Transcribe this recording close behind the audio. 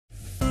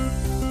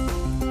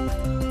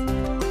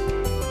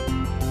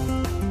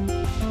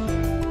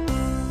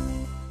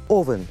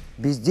Овен.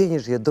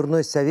 Безденежье,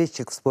 дурной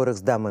советчик в спорах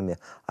с дамами.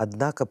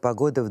 Однако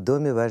погода в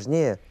доме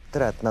важнее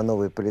трат на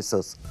новый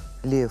пылесос.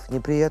 Лев.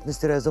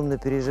 Неприятности разумно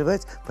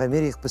переживать по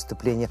мере их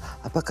поступления.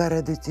 А пока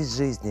радуйтесь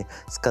жизни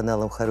с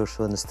каналом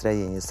хорошего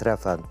настроения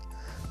 «Сарафан».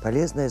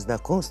 Полезное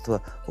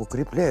знакомство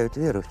укрепляют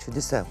веру в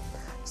чудеса.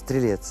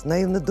 Стрелец.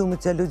 Наивно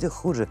думать о людях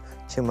хуже,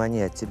 чем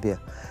они о тебе.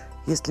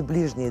 Если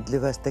ближние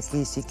для вас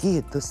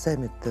такие-сякие, то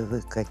сами-то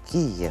вы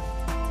какие?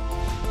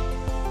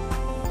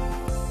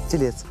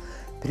 Телец.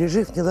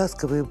 Пережив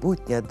неласковые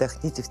будни,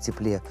 отдохните в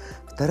тепле.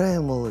 Вторая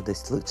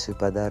молодость – лучший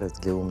подарок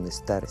для умной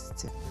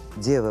старости.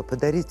 Дева.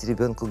 Подарите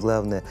ребенку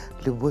главное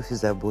 – любовь и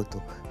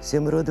заботу.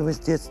 Всем родом из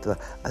детства,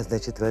 а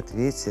значит, в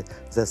ответе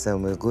за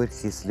самые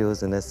горькие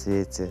слезы на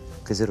свете.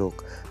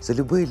 Козерог. За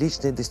любые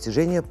личные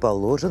достижения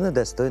положена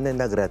достойная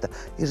награда.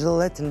 И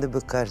желательно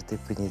бы каждый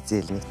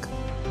понедельник.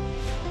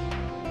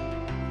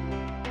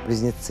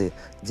 Близнецы.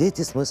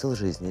 Дети – смысл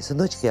жизни.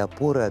 Сыночки –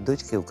 опора, а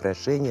дочки –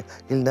 украшения.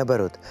 Или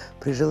наоборот,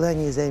 при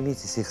желании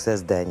займитесь их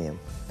созданием.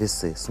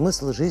 Весы.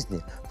 Смысл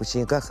жизни в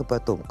учениках и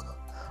потомках.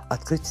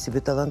 Открыть в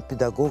себе талант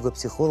педагога,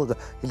 психолога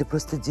или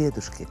просто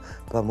дедушки.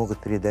 Помогут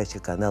передачи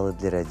канала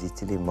для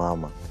родителей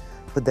 «Мама».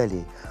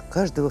 Водолей.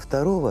 Каждого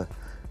второго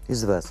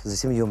из вас за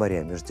 7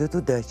 морями ждет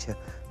удача.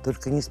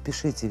 Только не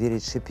спешите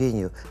верить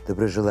шипению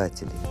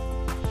доброжелателей.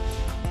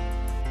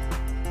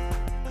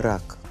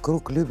 Рак.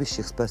 Круг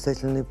любящих –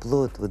 спасательный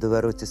плод в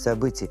водовороте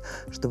событий.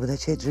 Чтобы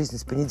начать жизнь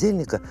с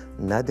понедельника,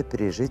 надо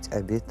пережить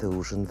обед и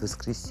ужин в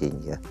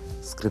воскресенье.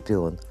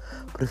 Скорпион.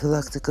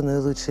 Профилактика –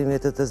 наилучший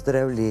метод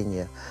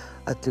оздоровления.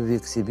 От любви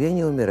к себе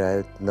не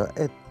умирают, но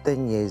это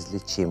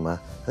неизлечимо.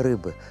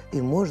 Рыбы.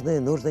 И можно, и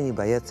нужно не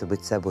бояться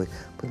быть собой.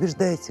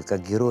 Побеждайте,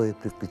 как герои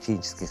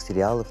приключенческих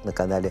сериалов на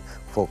канале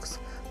Fox.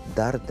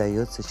 Дар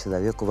дается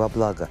человеку во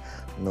благо,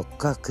 но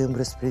как им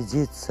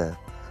распорядиться?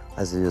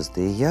 А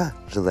звезды и я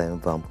желаем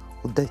вам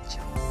удачи!